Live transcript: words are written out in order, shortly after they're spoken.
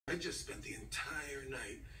just spent the entire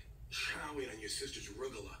night chowing on your sister's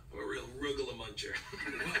rugula. I'm a real rugula muncher.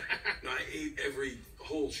 What? No, I ate every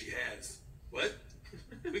hole she has. What?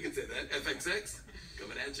 We can say that. FXX,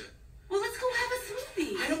 coming at you. Well, let's go have a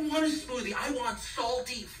smoothie. I don't want a smoothie. I want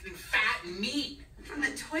salty and fat meat. From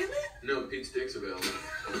the toilet? No, Pete's dick's available.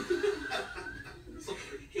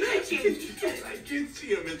 I can see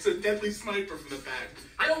him. It's a deadly sniper from the back.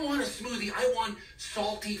 I don't want a smoothie. I want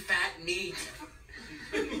salty, fat meat.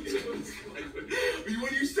 When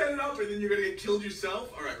you set it up and then you're going to get killed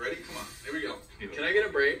yourself. All right, ready? Come on. Here we go. Can I get a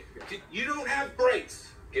break? You don't have brakes.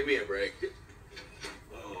 Give me a break.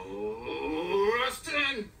 Oh,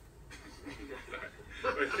 Rustin! I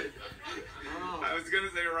was gonna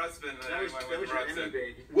say Rustin. That was your Emmy,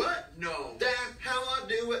 baby. What? No. That's how I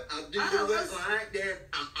do it. I do it like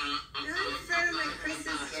that. That sounded like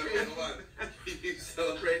Chris's Sorry, hold on.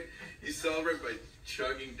 You celebrate by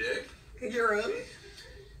chugging dick? Your own?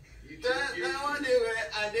 That's how I do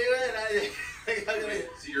it. I do it.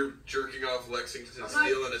 So you're jerking off Lexington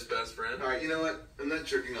Steele and his best friend? All right, you know what? I'm not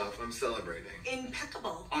jerking off. I'm celebrating.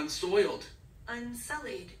 Impeccable. Unsoiled.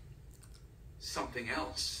 Unsullied. Something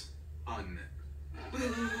else. I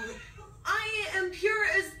am pure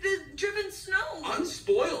as the driven snow.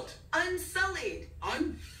 Unspoiled. Unsullied.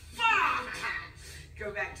 Fuck!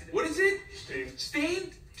 Go back to the... What is it?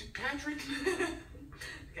 Stained? Patrick?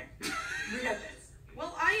 Okay. We got this.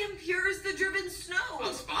 Well, I am pure as the driven snow.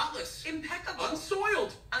 Unspotless. Impeccable.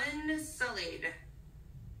 Unsoiled. Unsullied.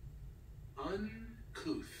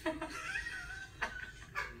 Uncouth.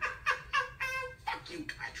 Fuck you,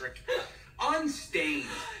 Patrick. Unstained.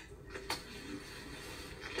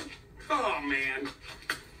 Oh, man.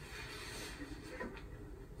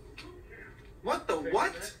 What the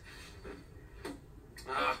what?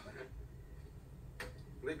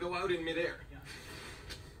 They go out in midair.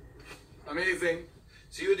 Amazing.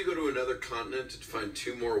 So you had to go to another continent to find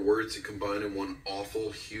two more words to combine in one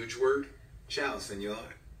awful, huge word? Ciao, senor.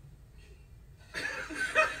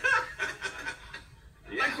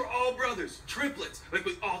 Like we're all brothers, triplets. Like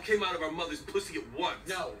we all came out of our mother's pussy at once.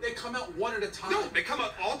 No, they come out one at a time. No, they come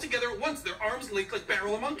out all together at once. Their arms linked like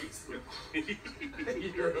barrel of monkeys.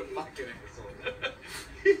 You're a fucking asshole.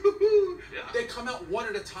 Yeah. They come out one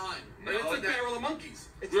at a time. And it's like barrel of monkeys.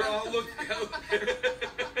 It's We're not- all looking out.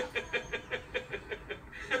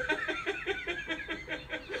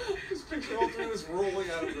 Just picture all three of us rolling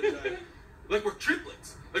out of the vagina. Like we're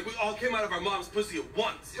triplets. Like we all came out of our mom's pussy at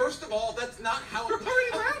once. First of all, that's not how it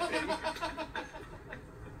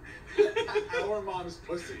Our mom's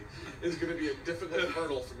pussy is going to be a difficult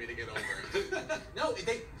hurdle for me to get over. No,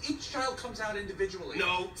 each child comes out individually.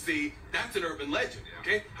 No, see, that's an urban legend,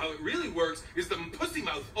 okay? How it really works is the pussy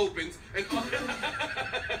mouth opens and...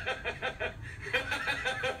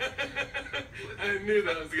 I knew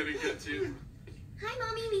that was gonna get you. Hi,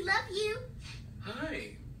 Mommy, we love you.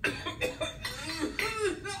 Hi.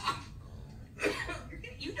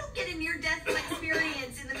 You don't get a near-death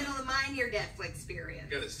experience in the middle of my near-death experience.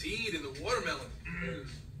 Got a seed in the watermelon.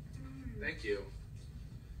 Thank you.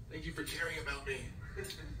 Thank you for caring about me.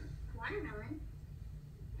 Watermelon.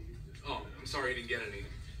 Oh, I'm sorry you didn't get any.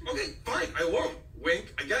 Okay, fine, I won't.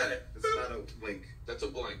 Wink, I got it. It's not a wink. That's a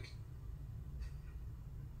blank.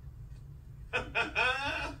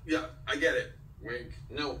 Yeah, I get it. Wink.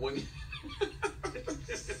 No, when...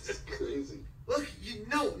 This is crazy. Look,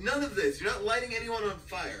 no, none of this. You're not lighting anyone on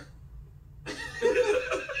fire.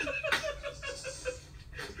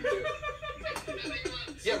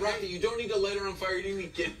 Yeah, Rocky, you don't need to light her on fire. You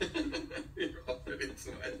need to get... You're already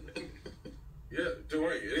smiling. Yeah, don't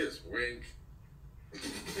worry, it is. Wink.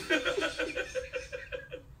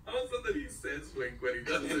 How is it that he says wink when he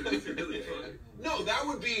does it? It's really funny. No, that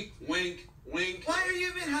would be wink, wink. Why are you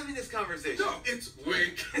even having this conversation? No, it's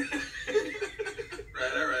wink.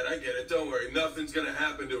 Right, all right, I get it. Don't worry, nothing's gonna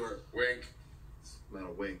happen to her. Wink. It's not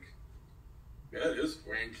a wink. Yeah, it is.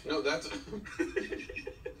 Wink. No, that's...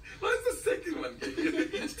 What's the second one get you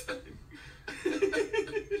each time?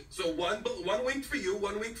 So one wink for you,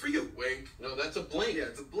 one wink for you. Wink. No, that's a blink. Yeah,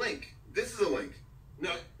 it's a blink. This is a wink.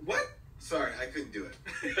 No, what? Sorry, I couldn't do it.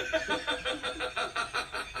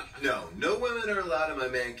 No women are allowed in my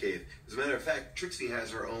man cave. As a matter of fact, Trixie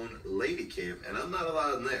has her own lady cave, and I'm not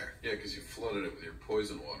allowed in there. Yeah, because you flooded it with your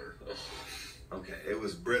poison water. Okay, it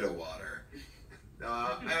was Brita water.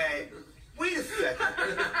 Hey, wait a second.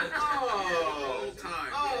 The whole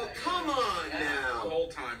time. Oh, come on The now. whole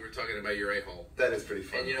time we're talking about your a-hole. That is pretty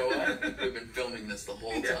funny. And you know what? We've been filming this the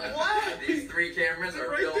whole time. What? These three cameras are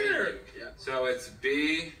Right filming there. you. Yeah. So it's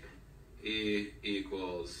B E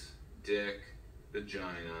equals dick,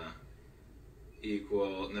 vagina,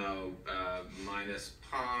 equal, no, minus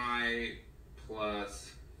pi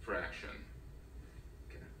plus fraction.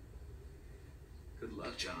 Okay. Good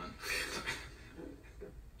luck, John.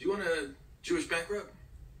 Do you want a Jewish back rub?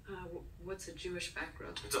 What's a Jewish back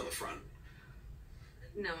rub? It's on the front.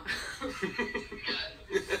 No.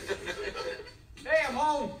 Hey, I'm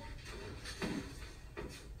home.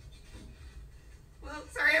 Well,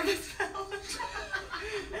 sorry, I misspelled.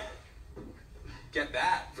 Get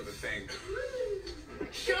that for the thing.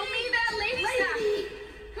 Show me that lady sack.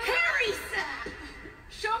 Harry sack.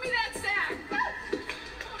 Show me that sack.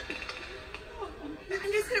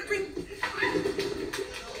 I'm just gonna bring.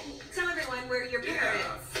 Tell everyone we're your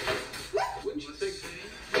parents. Wouldn't you think?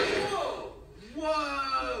 Whoa!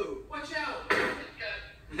 Whoa! Watch out.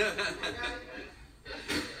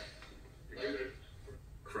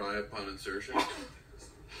 Cry upon insertion.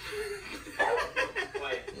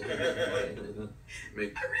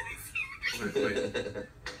 Make. Wait.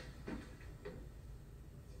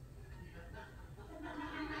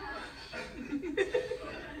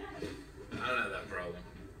 I don't have that problem.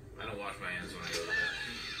 I don't wash my hands when I go to bed.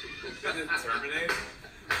 Terminate?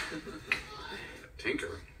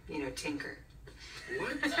 Tinker. You know, Tinker.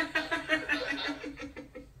 What?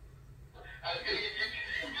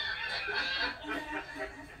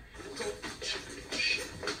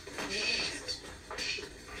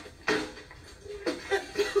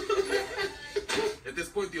 At this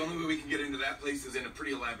point, the only way we can get into that place is in a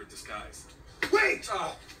pretty elaborate disguise. Wait!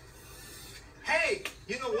 Hey,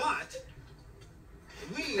 you know what?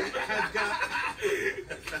 We have got...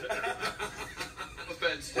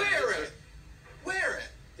 Wear it! Wear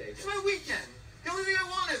it! It's my weekend. The only thing I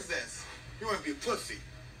want is this. You want to be a pussy?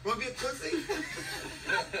 You want to be a pussy?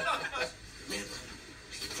 Man up.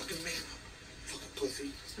 Fucking man up. Fucking pussy.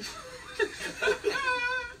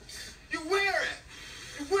 You wear it!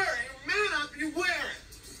 You wear it! You man up, you wear it!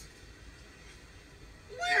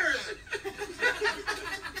 Wear it!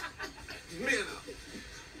 Man up.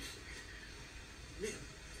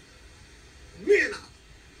 Man up.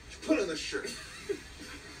 Put on the shirt.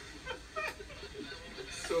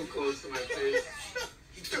 So close to my face.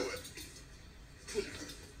 Do it. Put it on.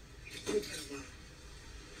 Put it on.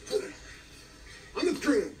 Put it on. On the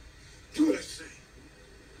broom. Do what I say.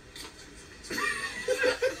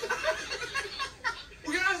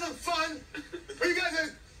 We're gonna have some fun. Or you guys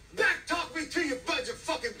gonna back talk me to your bunch of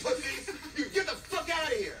fucking pussies? You get the fuck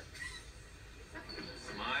out of here.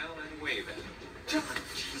 Smile and wave at him. John,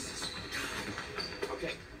 Jesus.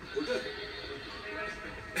 Okay, we're good.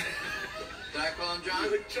 Did I call him John?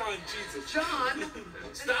 John, Jesus. John,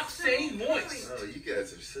 stop saying moist. Oh, you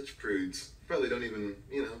guys are such prudes. Probably don't even,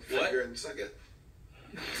 What? finger and suck it.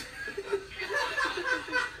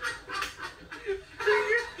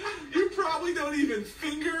 You probably don't even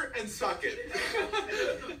finger and suck it.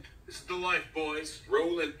 This is the life, boys.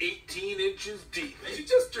 Rolling 18 inches deep. Did you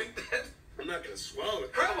just drink that? I'm not gonna swallow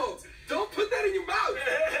it. Crumbles, don't put that in your mouth.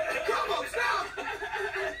 Crumbles, stop.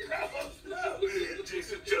 Crumbles, no.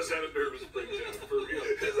 Jason just had a nervous breakdown, for real.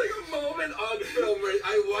 There's like a moment on film where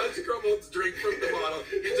I watched Crumbles drink from the bottle.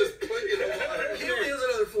 He just put it in the water. He only has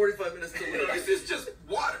another 45 minutes to live. This is just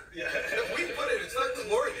water. Yeah. If we put it, it's not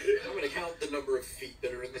chlorinated. I'm gonna count the number of feet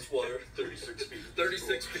that are in this water. 36 feet.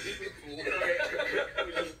 36 feet in the pool.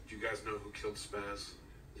 Do you guys know who killed Spaz?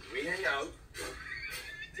 We hang out.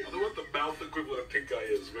 I don't know what the mouth equivalent of pink eye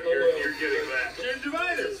is, but you're getting that.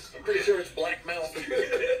 Gingivitis. I'm pretty sure it's black mouth.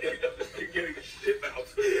 You're getting shit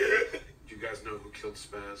mouth. Do you guys know who killed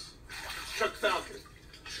Spaz? Chuck Falcon.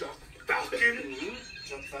 Chuck Falcon?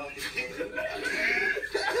 Chuck Falcon.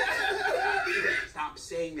 Stop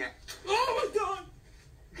saying that. Oh my god!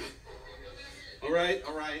 All right.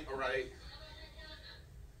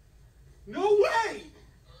 No way!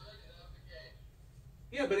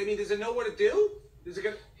 Yeah, but I mean, does it know what to do? Is it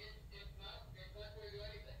gonna...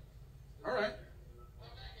 All right.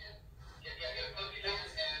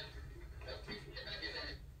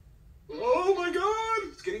 Oh my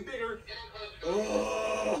god! It's getting bigger.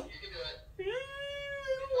 Oh! I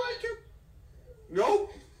don't like it.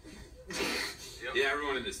 Nope. Yeah,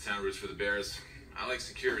 everyone in this town roots for the Bears. I like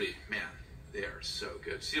security. Man, they are so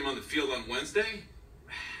good. See them on the field on Wednesday?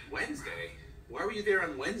 Wednesday? Why were you there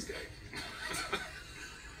on Wednesday?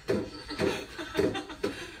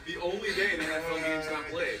 The only day the NFL game's not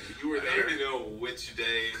played. You were there. I already know which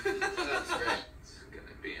day. That's right. It's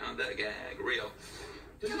gonna be on the gag reel.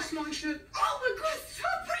 Does it smell like shit? Oh my god,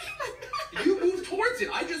 stop bringing my neck. You move towards it.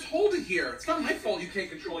 I just hold it here. It's not my fault you can't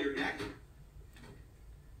control your neck.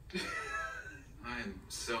 I'm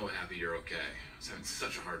so happy you're okay. I was having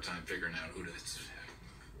such a hard time figuring out who to...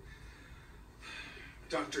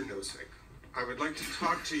 Dr. Nosek. I would like to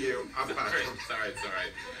talk to you about... Sorry.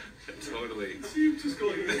 Totally. See him just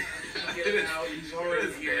going, Get it out. He's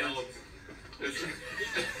already nailed. He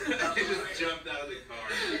just jumped out of the car.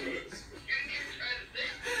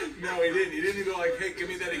 No, he didn't. He didn't go like, hey, give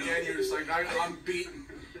me that again. You're just like, I'm beaten.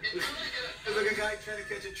 It's like a guy trying to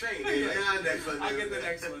catch a train. Next one. I'll get the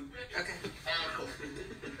next one. Okay.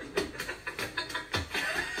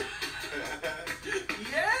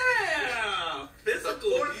 Yeah!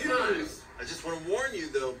 Physical use. I just want to warn you,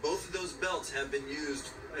 though, both of those belts have been used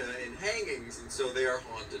in hangings, and so they are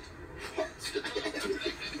haunted.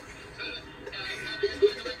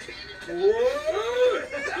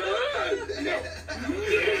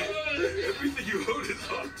 everything you own is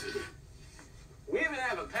haunted. We even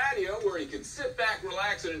have a patio where you can sit back,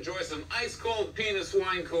 relax, and enjoy some ice-cold penis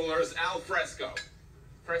wine coolers al fresco.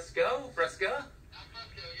 Fresco? Fresca?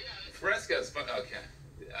 Fresco's okay.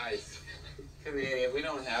 Canadian. We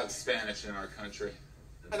don't have Spanish in our country.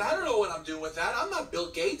 And I don't know what I'm doing with that. I'm not Bill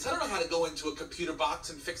Gates. I don't know how to go into a computer box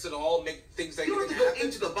and fix it all, make things that You don't can have to go happen.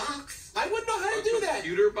 into the box. I wouldn't know how to do that.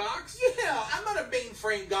 Computer box? Yeah, I'm not a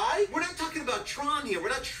mainframe guy. We're not talking about Tron here. We're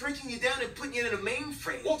not shrinking you down and putting you in a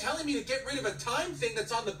mainframe. Well, telling me to get rid of a time thing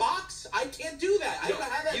that's on the box, I can't do that. I don't know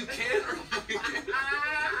how that. You can or you can't.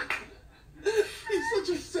 He's such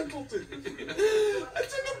a simpleton. It's in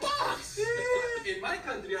the box. In my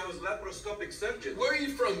country, I was laparoscopic surgeon. Where are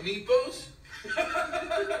you from, Meepos? You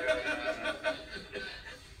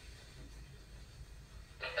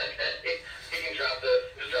can drop the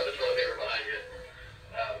toilet paper behind you.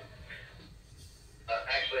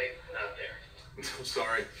 Actually, not there. I'm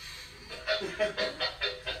sorry.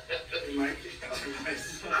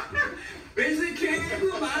 Basic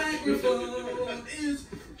cable microphone is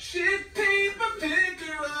shit paper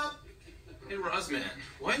picker up. Hey, Rosman,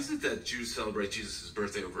 why is it that Jews celebrate Jesus'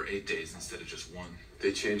 birthday over 8 days instead of just one?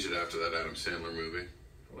 They changed it after that Adam Sandler movie.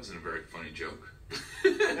 That wasn't a very funny joke.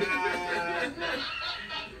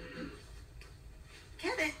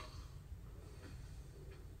 Kevin.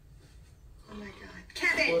 Oh my God.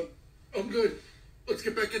 Kevin. What? I'm good. Let's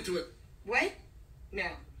get back into it. What?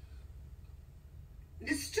 No.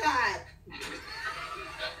 Just stop.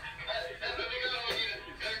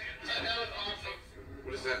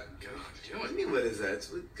 What is that? What do you mean, what is that? It's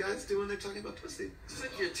what guys do when they're talking about pussy. It's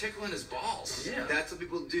like you're tickling his balls. Yeah. That's what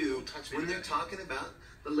people do when they're talking about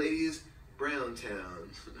the ladies' Brown Town.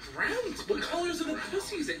 Brown? What colors are the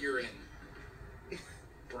pussies that you're in?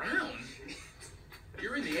 Brown?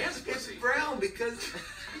 You're in the ass pussy. It's brown because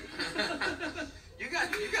You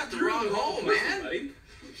got the wrong hole, man. Buddy.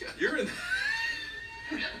 You're in.